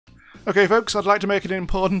Okay folks, I'd like to make an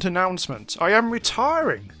important announcement. I am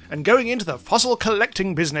retiring and going into the fossil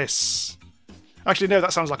collecting business. Actually no,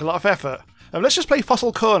 that sounds like a lot of effort. Let's just play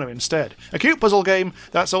Fossil Corner instead. A cute puzzle game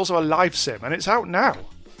that's also a live sim, and it's out now.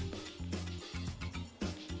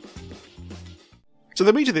 So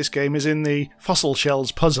the meat of this game is in the Fossil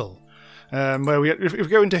Shells puzzle, where if we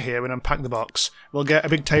go into here and unpack the box, we'll get a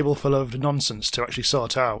big table full of nonsense to actually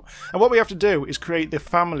sort out. And what we have to do is create the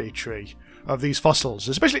family tree of these fossils.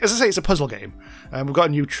 Especially, as I say, it's a puzzle game. We've got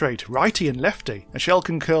a new trait, righty and lefty. A shell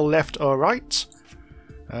can curl left or right.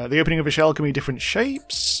 The opening of a shell can be different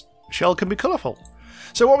shapes. A shell can be colourful.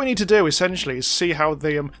 So what we need to do essentially is see how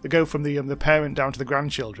they go from the parent down to the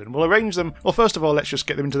grandchildren. We'll arrange them. Well, first of all, let's just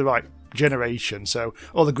get them into the right generation. So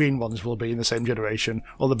all the green ones will be in the same generation.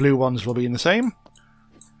 All the blue ones will be in the same.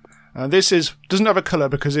 This doesn't have a colour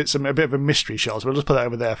because it's a bit of a mystery shell, so we'll just put that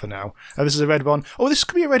over there for now. This is a red one. Oh, this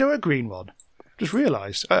could be a red or a green one. Just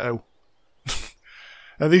realised. Uh-oh.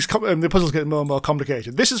 The puzzles get more and more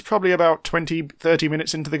complicated. This is probably about 20-30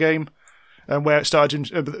 minutes into the game, where it started.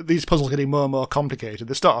 These puzzles are getting more and more complicated.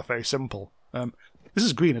 They start off very simple. This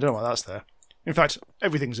is green. I don't know why that's there. In fact,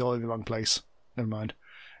 everything's all in the wrong place. Never mind.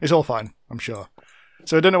 It's all fine, I'm sure.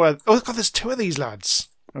 So I don't know where... Oh, God, there's two of these lads.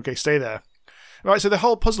 Okay, stay there. Right, so the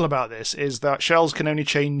whole puzzle about this is that shells can only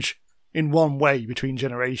change in one way between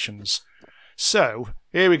generations. So,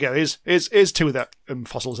 here we go. Here's two of the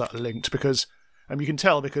fossils that are linked, because you can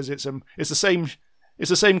tell because it's the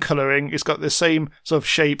same colouring, it's got the same sort of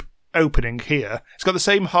shape opening here, it's got the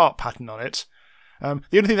same heart pattern on it.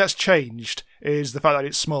 The only thing that's changed is the fact that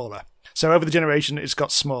it's smaller. So over the generation it's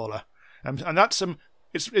got smaller. And that's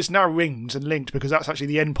it's now ringed and linked because that's actually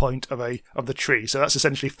the end point of the tree. So that's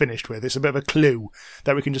essentially finished with. It's a bit of a clue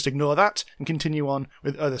that we can just ignore that and continue on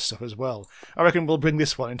with other stuff as well. I reckon we'll bring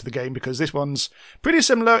this one into the game because this one's pretty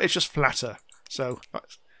similar, it's just flatter. So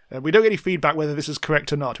we don't get any feedback whether this is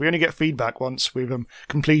correct or not. We only get feedback once we've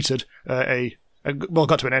completed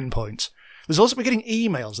got to an end point. We're getting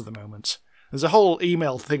emails at the moment. There's a whole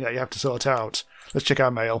email thing that you have to sort out. Let's check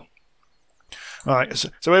our mail. Alright, so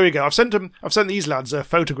here we go. I've sent these lads a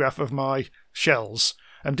photograph of my shells.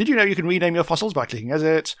 Did you know you can rename your fossils by clicking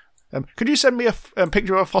edit? Could you send me a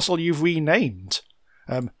picture of a fossil you've renamed?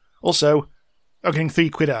 Also, I'm getting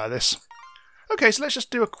 £3 out of this. Okay, so let's just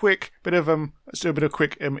do a quick bit of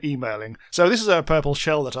emailing. So this is a purple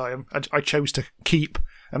shell that I chose to keep,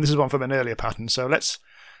 and this is one from an earlier pattern. So let's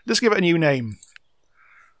give it a new name.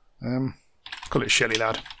 Call it Shelly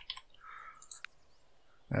Lad.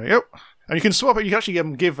 There we go. And you can swap it. You can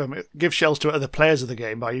actually give shells to other players of the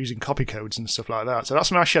game by using copy codes and stuff like that. So that's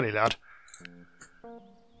my Shelly Lad.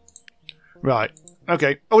 Right.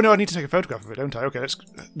 Okay. Oh no, I need to take a photograph of it, don't I? Okay, let's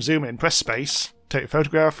zoom in. Press space. Take a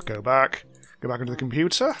photograph. Go back into the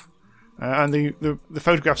computer, and the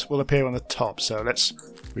photographs will appear on the top. So let's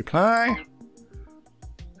reply.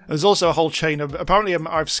 There's also a whole chain of... Apparently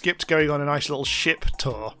I've skipped going on a nice little ship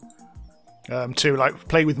tour to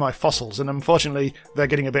play with my fossils, and unfortunately they're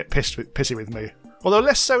getting a bit pissy with me. Although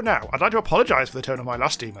less so now. I'd like to apologise for the tone of my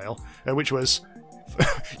last email, which was,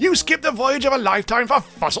 "You skipped the voyage of a lifetime for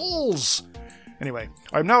fossils!" Anyway,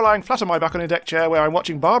 I'm now lying flat on my back on a deck chair where I'm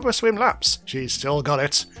watching Barbara swim laps. She's still got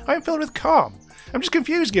it. I am filled with calm. I'm just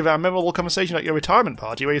confused given our memorable conversation at your retirement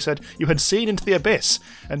party where you said you had seen into the abyss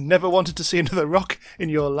and never wanted to see another rock in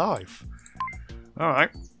your life. Alright.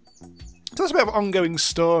 So that's a bit of an ongoing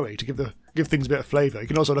story to give things a bit of flavour. You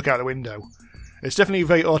can also look out the window. It's definitely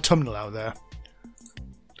very autumnal out there.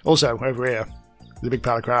 Also, over here, there's a big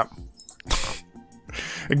pile of crap.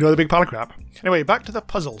 Ignore the big pile of crap. Anyway, back to the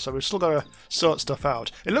puzzle, so we've still got to sort stuff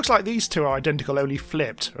out. It looks like these two are identical, only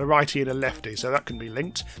flipped, a righty and a lefty, so that can be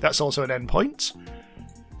linked. That's also an endpoint.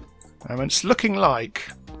 And it's looking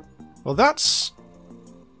like... Well, that's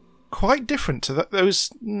quite different to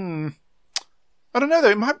those... I don't know,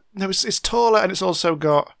 though. It's taller, and it's also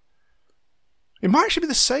got... It might actually be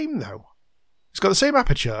the same, though. It's got the same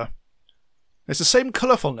aperture. It's the same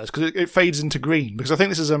colourfulness, because it fades into green, because I think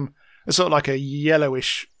this is it's sort of like a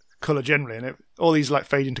yellowish colour generally, and all these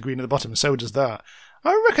fade into green at the bottom, so does that.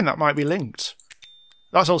 I reckon that might be linked.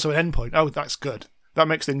 That's also an endpoint. Oh, that's good. That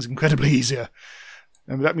makes things incredibly easier.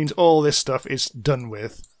 And that means all this stuff is done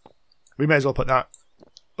with. We may as well put that...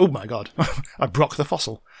 Oh my god, I broke the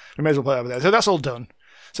fossil. We may as well put it over there. So that's all done.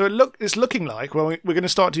 So it's looking like, well, we're going to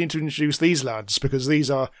start to introduce these lads, because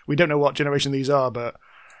we don't know what generation these are, but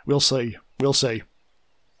we'll see. We'll see.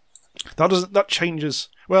 That changes...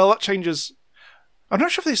 Well, that changes... I'm not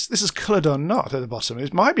sure if this is coloured or not at the bottom.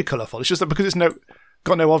 It might be colourful. It's just that because it's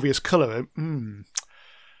got no obvious colour.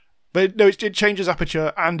 But no, it changes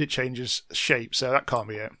aperture and it changes shape, so that can't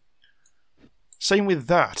be it. Same with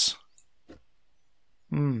that.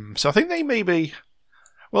 So I think they may be...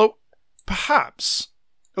 Well, perhaps...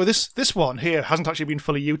 Oh, this one here hasn't actually been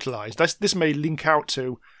fully utilised. This may link out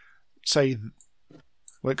to, say...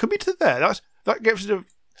 Well, it could be to there. That gets rid of...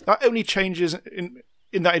 That only changes in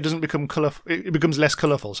that it doesn't become colourful. It becomes less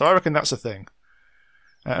colourful. So I reckon that's a thing.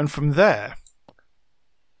 And from there...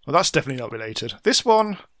 Well, that's definitely not related. This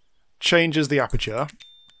one changes the aperture.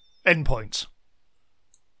 Endpoint.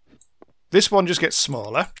 This one just gets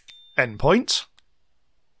smaller. Endpoint.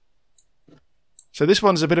 So this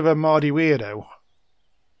one's a bit of a Mardy weirdo.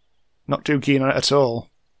 Not too keen on it at all.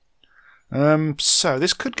 So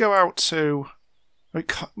this could go out to...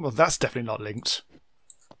 Well, that's definitely not linked.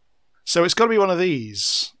 So it's got to be one of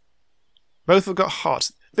these. Both have got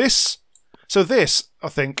hearts. So this, I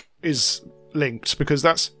think, is linked because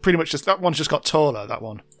that's pretty much just... That one's just got taller, that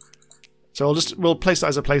one. So we'll place that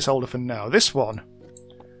as a placeholder for now. This one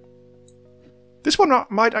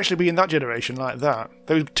might actually be in that generation like that.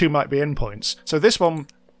 Those two might be endpoints. So this one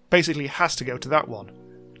basically has to go to that one.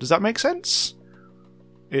 Does that make sense?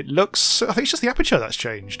 It looks... I think it's just the aperture that's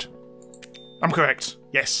changed. I'm correct.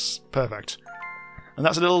 Yes. Perfect. And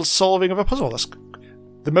that's a little solving of a puzzle. That's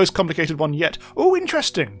the most complicated one yet. Oh,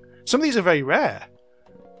 interesting. Some of these are very rare.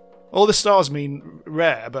 All the stars mean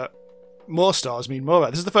rare, but more stars mean more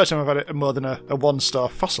rare. This is the first time I've had more than a one-star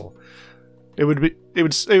fossil. Here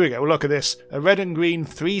we go, look at this. A red and green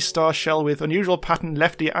 3-star shell with unusual pattern,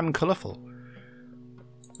 lefty and colourful.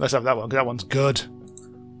 Let's have that one, because that one's good.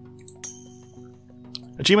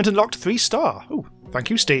 Achievement unlocked 3-star. Oh, thank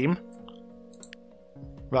you, Steam.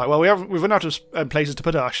 Right, well, we've run out of places to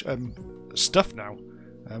put our stuff now.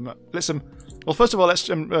 Well, first of all, let's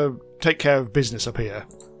take care of business up here.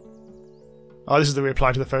 Oh, this is the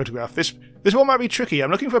reply to the photograph. This one might be tricky.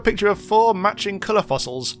 I'm looking for a picture of 4 matching colour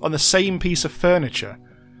fossils on the same piece of furniture.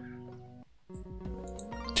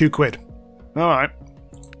 £2. Alright.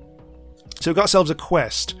 So we've got ourselves a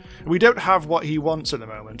quest. We don't have what he wants at the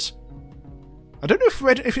moment. I don't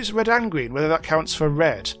know if it's red and green, whether that counts for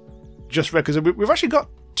red. Just red, because we've actually got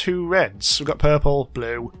 2 reds. We've got purple,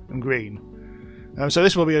 blue, and green. So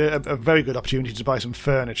this will be a very good opportunity to buy some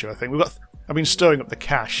furniture, I think. I've been stirring up the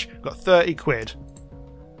cash. We've got £30.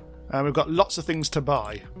 And we've got lots of things to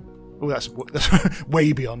buy. Oh, that's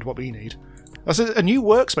way beyond what we need. That's a new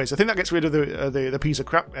workspace. I think that gets rid of the piece of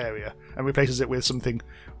crap area and replaces it with something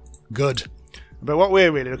good. But what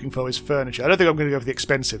we're really looking for is furniture. I don't think I'm going to go for the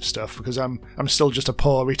expensive stuff because I'm still just a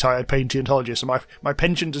poor retired paleontologist and my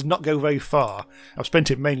pension does not go very far. I've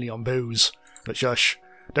spent it mainly on booze. But shush,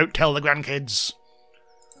 don't tell the grandkids.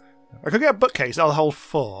 I could get a bookcase. That'll hold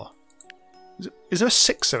 4. Is there a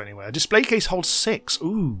 6er anywhere? A display case holds 6.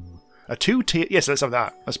 Ooh. A 2-tier... Yes, let's have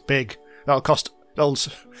that. That's big. That'll cost...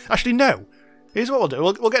 Actually, no. Here's what we'll do.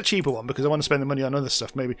 We'll get a cheaper one because I want to spend the money on other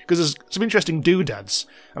stuff, maybe. Because there's some interesting doodads.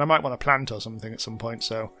 And I might want a plant or something at some point,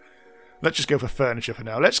 so... Let's just go for furniture for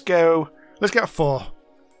now. Let's get a 4.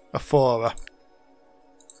 A 4er.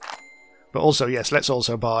 But also, yes, let's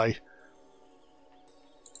also buy...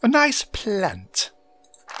 a nice plant.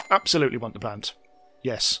 Absolutely want the plant.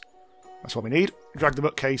 Yes. That's what we need. Drag the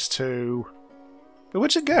bookcase to...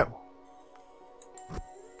 Where'd it go?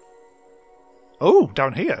 Oh,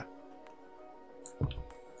 down here.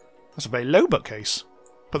 That's a very low bookcase.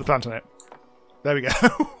 Put the plant on it. There we go.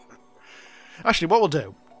 Actually, what we'll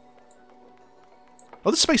do...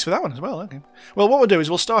 Oh, there's space for that one as well. Okay. Well, what we'll do is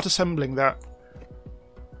we'll start assembling that...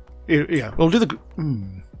 Yeah, we'll do the...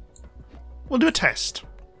 We'll do a test.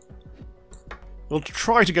 We'll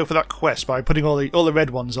try to go for that quest by putting all the red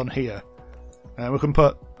ones on here. We can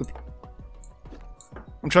put...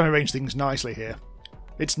 I'm trying to arrange things nicely here.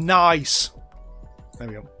 It's nice! There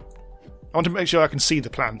we go. I want to make sure I can see the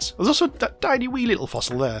plants. There's also that tiny wee little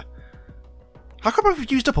fossil there. How come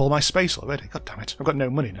I've used up all my space already? God damn it. I've got no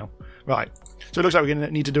money now. Right. So it looks like we're going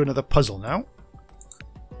to need to do another puzzle now.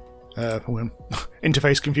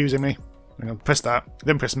 Interface confusing me. I'm going to press that.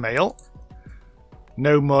 Then press mail.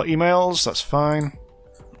 No more emails. That's fine.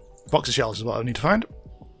 Box of shells is what I need to find.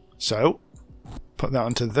 So, put that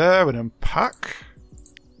onto there and unpack.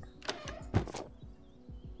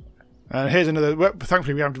 And here's another...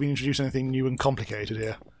 Thankfully, we haven't been introducing anything new and complicated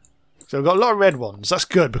here. So we've got a lot of red ones. That's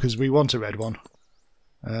good because we want a red one.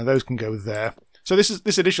 Those can go there. So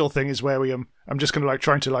this initial thing is where I'm just going to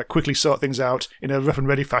trying to quickly sort things out in a rough and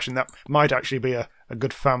ready fashion that might actually be a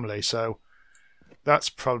good family. So that's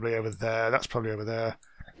probably over there. That's probably over there.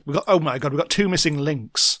 Oh my god, we've got 2 missing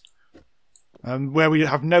links. Where we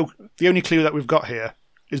have no... The only clue that we've got here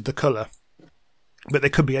is the colour. But they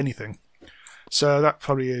could be anything. So that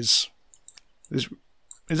probably is... Is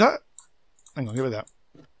that... Hang on, give it that.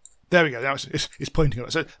 There we go. Now it's pointing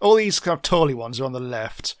up. So all these kind of tally ones are on the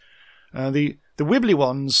left. The wibbly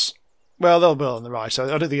ones, well, they'll be on the right. So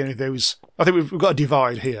I don't think any of those. I think we've got a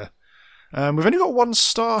divide here. We've only got one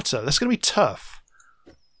starter. That's going to be tough.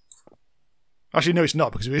 Actually, no, it's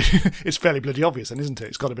not because it's fairly bloody obvious, then, isn't it?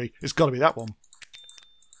 It's got to be that one.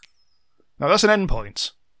 Now that's an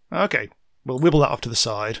endpoint. Okay, we'll wibble that off to the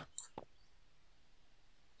side.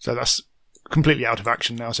 So that's completely out of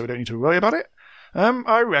action now, so we don't need to worry about it.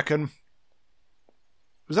 I reckon.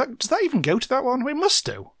 Does that even go to that one? It must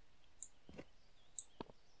do.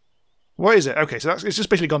 What is it? Okay, so it's just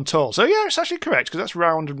basically gone tall. So yeah, it's actually correct because that's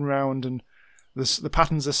round and round, and the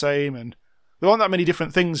pattern's the same, and there aren't that many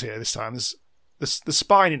different things here this time. There's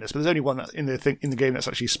spininess, but there's only one in the game that's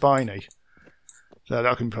actually spiny. So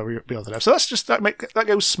that can probably be on the left. So that's just that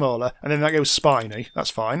goes smaller, and then that goes spiny. That's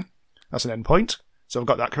fine. That's an endpoint. So I've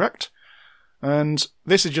got that correct. And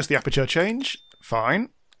this is just the aperture change. Fine.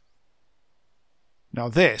 Now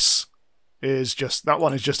this is just that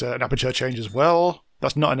one is just an aperture change as well.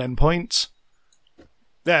 That's not an endpoint.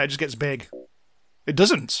 There, it just gets big. It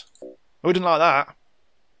doesn't. Oh, we didn't like that.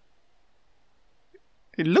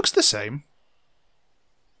 It looks the same.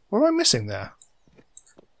 What am I missing there?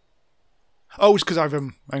 Oh, it's because I've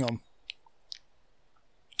hang on.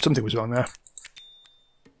 Something was wrong there.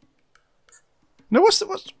 No, what's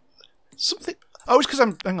something? Oh, it's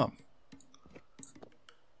because hang on.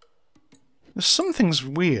 There's something's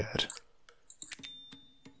weird.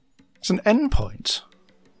 It's an endpoint.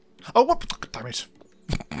 Oh, what? Damn it!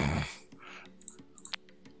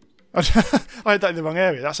 I had that in the wrong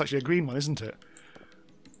area. That's actually a green one, isn't it?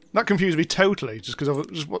 That confused me totally, just because I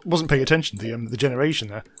just wasn't paying attention to the generation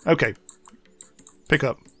there. Okay, pick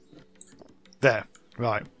up. There,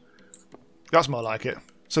 right. That's more like it.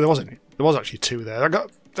 So there was actually two there.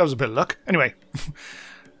 That was a bit of luck. Anyway,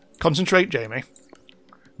 concentrate, Jamie.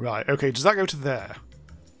 Right. Okay. Does that go to there?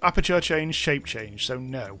 Aperture change, shape change. So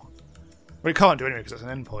no. Well, it can't do anyway because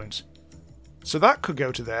that's an endpoint. So that could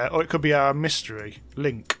go to there, or it could be our mystery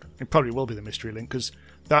link. It probably will be the mystery link because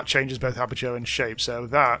that changes both aperture and shape. So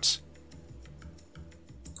that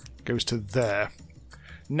goes to there.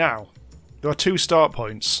 Now, there are two start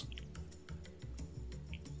points.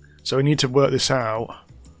 So we need to work this out.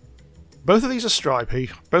 Both of these are stripy.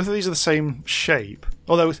 Both of these are the same shape.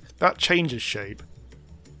 Although that changes shape.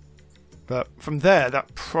 But from there,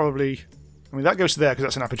 that probably... I mean, that goes to there because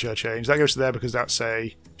that's an aperture change. That goes to there because that's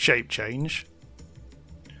a shape change.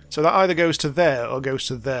 So that either goes to there or goes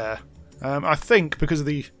to there. I think because of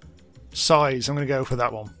the size, I'm going to go for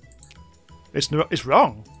that one. It's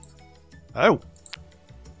wrong. Oh.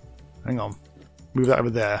 Hang on. Move that over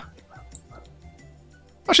there.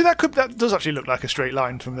 Actually, that does actually look like a straight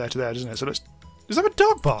line from there to there, doesn't it? So let's... Is there a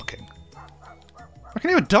dog barking? I can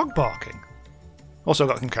hear a dog barking. Also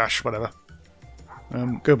got some cash, whatever.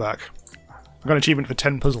 Go back. I've got an achievement for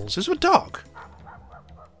 10 puzzles. Is there a dog?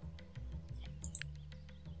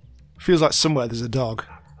 Feels like somewhere there's a dog.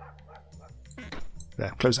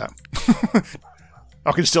 There, close that.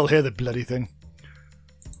 I can still hear the bloody thing.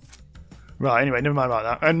 Right, anyway, never mind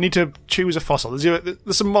about that. I need to choose a fossil.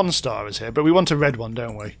 There's some Monstars here, but we want a red one,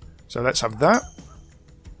 don't we? So let's have that.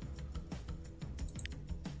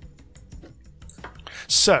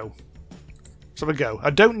 So, let's have a go.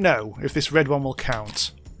 I don't know if this red one will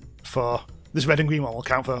count for... This red and green one will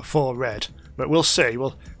count for red, but we'll see.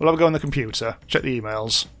 We'll have a go on the computer, check the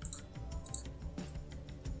emails.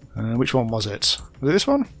 Which one was it? Was it this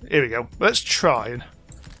one? Here we go. Let's try and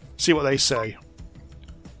see what they say.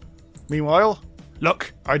 Meanwhile,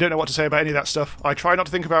 look, I don't know what to say about any of that stuff. I try not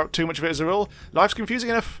to think about too much of it as a rule. Life's confusing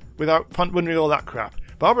enough without wondering all that crap.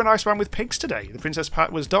 Barbara and I swam with pigs today. The Princess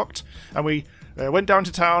Pat was docked, and we went down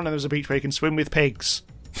to town, and there was a beach where you can swim with pigs.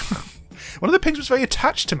 One of the pigs was very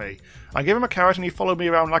attached to me. I gave him a carrot, and he followed me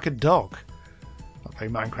around like a dog. I'll play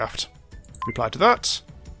Minecraft. Reply to that.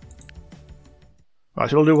 Right,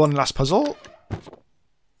 so we'll do one last puzzle.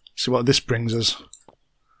 See what this brings us.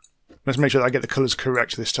 Let's make sure that I get the colours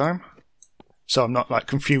correct this time. So I'm not like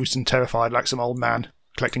confused and terrified like some old man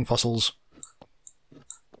collecting fossils.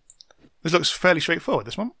 This looks fairly straightforward,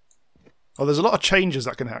 this one. Oh, there's a lot of changes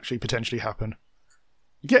that can actually potentially happen.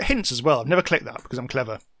 You get hints as well. I've never clicked that because I'm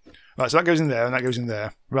clever. Right, so that goes in there and that goes in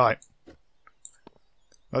there. Right.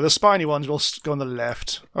 The spiny ones will go on the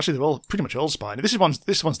left. Actually, they're all pretty much all spiny. This one's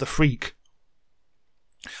the freak.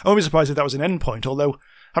 I won't be surprised if that was an endpoint, although,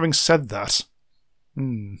 having said that...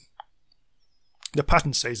 The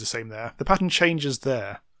pattern stays the same there. The pattern changes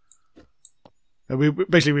there.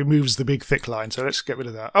 It basically removes the big thick line, so let's get rid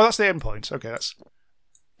of that. Oh, that's the endpoint. Okay, that's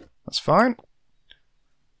fine.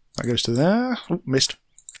 That goes to there. Oh, missed.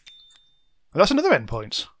 Oh, that's another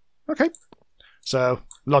endpoint. Okay. So,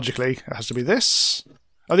 logically, it has to be this.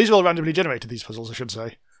 Oh, these are all randomly generated, these puzzles, I should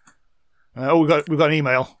say. Oh, we've got an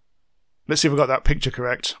email. Let's see if we've got that picture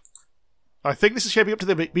correct. I think this is shaping up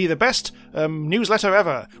to be the best newsletter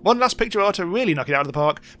ever. One last picture ought to really knock it out of the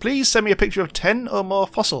park. Please send me a picture of 10 or more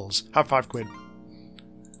fossils. Have £5.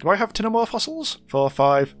 Do I have 10 or more fossils? 4,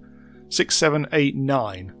 5, 6, 7, 8,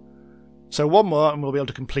 9. So one more and we'll be able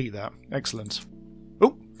to complete that. Excellent.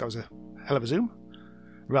 Oh, that was a hell of a zoom.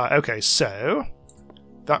 Right, okay, so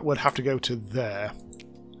that would have to go to there.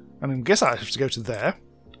 And I guess that has to go to there.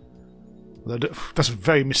 That's a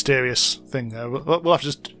very mysterious thing, though. We'll have to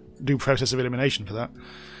just do process of elimination for that.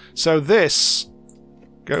 So this,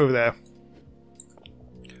 go over there.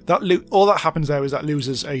 All that happens there is that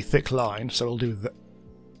loses a thick line, so we'll do that.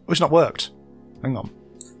 Oh, it's not worked. Hang on.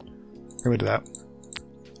 Get rid of that.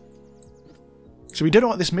 So we don't know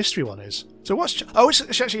what this mystery one is. So what's... Oh, it's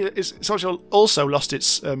actually also lost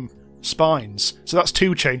its spines. So that's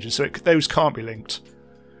 2 changes, so those can't be linked.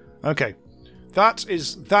 Okay. That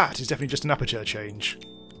is definitely just an aperture change.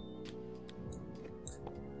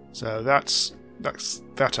 So that's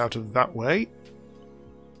that out of that way.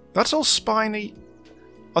 That's all spiny.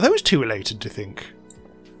 Are those 2 related, do you think?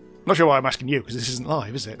 I'm not sure why I'm asking you, because this isn't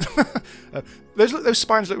live, is it? Those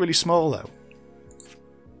spines look really small, though.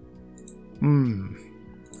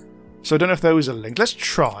 So I don't know if those are linked. Let's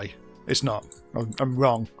try. It's not. I'm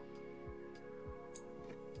wrong.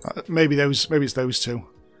 Maybe it's those 2.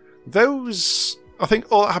 Those... I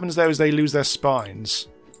think all that happens there is they lose their spines.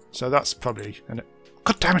 So that's probably...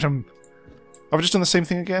 God damn it, I've just done the same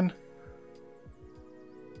thing again.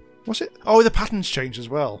 What's it? Oh, the patterns change as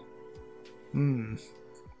well. I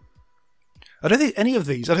don't think any of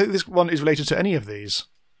these... I don't think this one is related to any of these.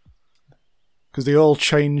 Because they all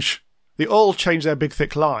change... They all change their big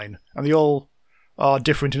thick line. And they all are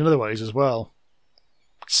different in other ways as well.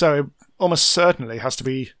 So it almost certainly has to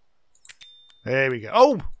be... There we go.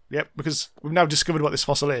 Oh! Yep, because we've now discovered what this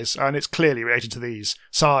fossil is, and it's clearly related to these.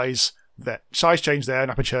 Size there. Size change there,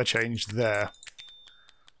 and aperture change there.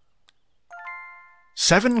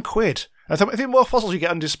 £7. I think the more fossils you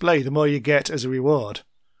get on display, the more you get as a reward.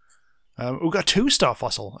 We've got a 2-star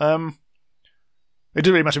fossil. It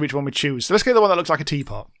doesn't really matter which one we choose. So let's get the one that looks like a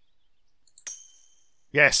teapot.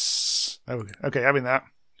 Yes! Okay, having that.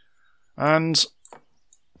 And...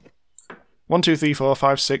 1, 2, 3, 4,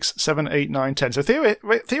 5, 6, 7, 8, 9, 10. So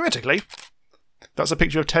theoretically, that's a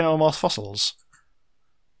picture of 10 or more fossils.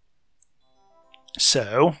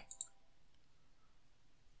 So...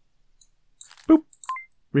 Boop.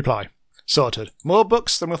 Reply. Sorted. More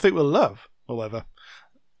books than we'll think we'll love. Or whatever.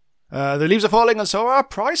 The leaves are falling and so are our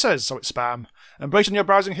prices. So it's spam. And based on your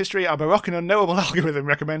browsing history, our baroque and unknowable algorithm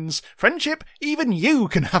recommends friendship. Even you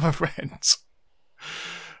can have a friend.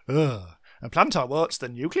 And plant our warts the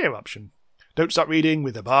nuclear option. Don't stop reading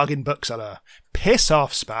with the bargain bookseller. Piss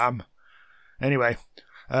off, spam. Anyway,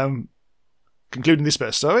 concluding this bit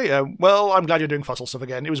of story, well, I'm glad you're doing fossil stuff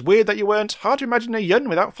again. It was weird that you weren't. Hard to imagine a Yun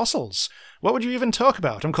without fossils. What would you even talk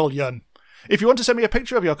about? I'm called Yun. If you want to send me a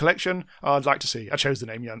picture of your collection, I'd like to see. I chose the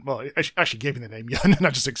name Yun. Well, I actually gave me the name Yun, and I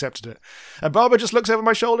just accepted it. And Barbara just looks over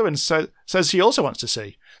my shoulder and says she also wants to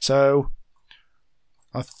see. So...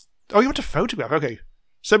 oh, you want a photograph? Okay.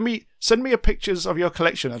 Send me a pictures of your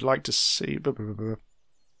collection. I'd like to see.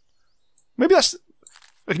 Maybe I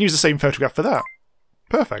can use the same photograph for that.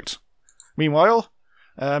 Perfect. Meanwhile,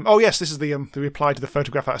 oh yes, this is the reply to the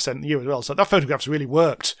photograph that I sent you as well. So that photograph's really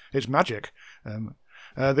worked. It's magic.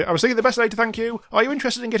 I was thinking the best way to thank you. Are you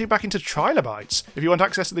interested in getting back into trilobites? If you want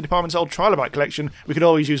access to the department's old trilobite collection, we could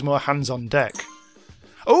always use more hands on deck.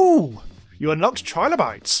 Oh, you unlocked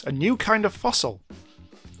trilobites, a new kind of fossil.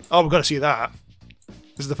 Oh, we've got to see that.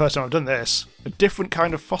 This is the first time I've done this. A different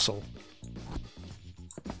kind of fossil.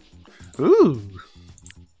 Ooh.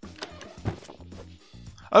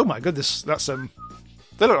 Oh my goodness, that's they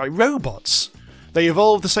look like robots. They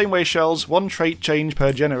evolve the same way as shells, 1 trait change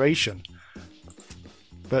per generation.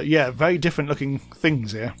 But yeah, very different looking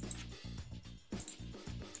things here.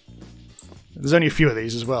 There's only a few of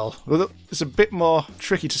these as well. It's a bit more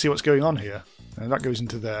tricky to see what's going on here. And that goes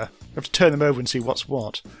into there. You have to turn them over and see what's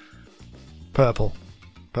what. Purple.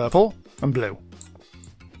 Purple and blue.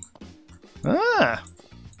 Ah!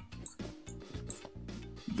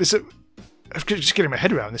 Just getting my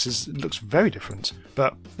head around this it looks very different.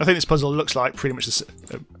 But I think this puzzle looks like pretty much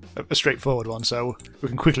a straightforward one, so we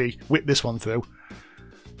can quickly whip this one through.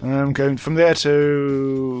 Going from there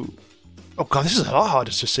to... Oh god, this is a lot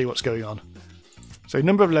harder to see what's going on. So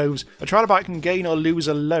number of lobes. A trilobite can gain or lose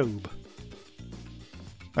a lobe.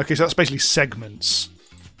 Okay, so that's basically segments.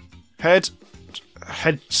 Head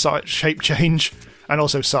shape change, And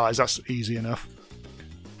also size, that's easy enough.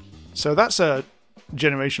 So that's a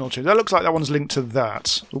generational change. That looks like that one's linked to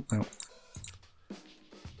that. Oh, no.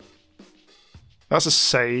 That's a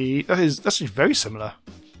say. That's actually very similar.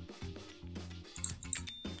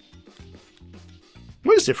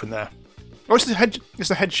 What is different there? Oh, it's the head. It's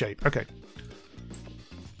the head shape. Okay.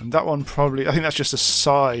 And that one probably. I think that's just a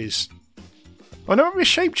size. Oh no, maybe a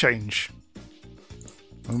shape change.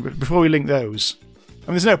 Before we link those, I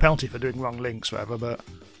mean, there's no penalty for doing wrong links, whatever. But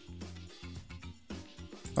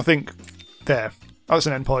I think there. Oh, that's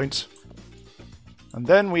an endpoint. And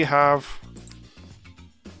then we have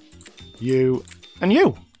you and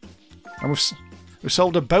you. And we've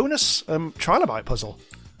solved a bonus trilobite puzzle.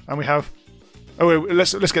 And we have. Oh,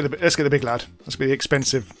 let's get the big lad. Let's get the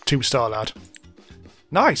expensive 2-star lad.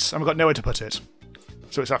 Nice. And we've got nowhere to put it,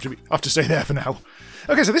 so it's have to stay there for now.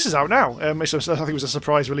 Okay, so this is out now. I think it was a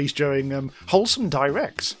surprise release during Wholesome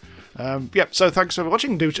Direct. So thanks for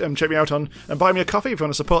watching. Do check me out on and buy me a coffee if you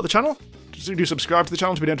want to support the channel. Do subscribe to the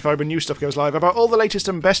channel to be notified when new stuff goes live about all the latest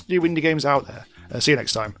and best new indie games out there. See you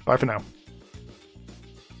next time. Bye for now.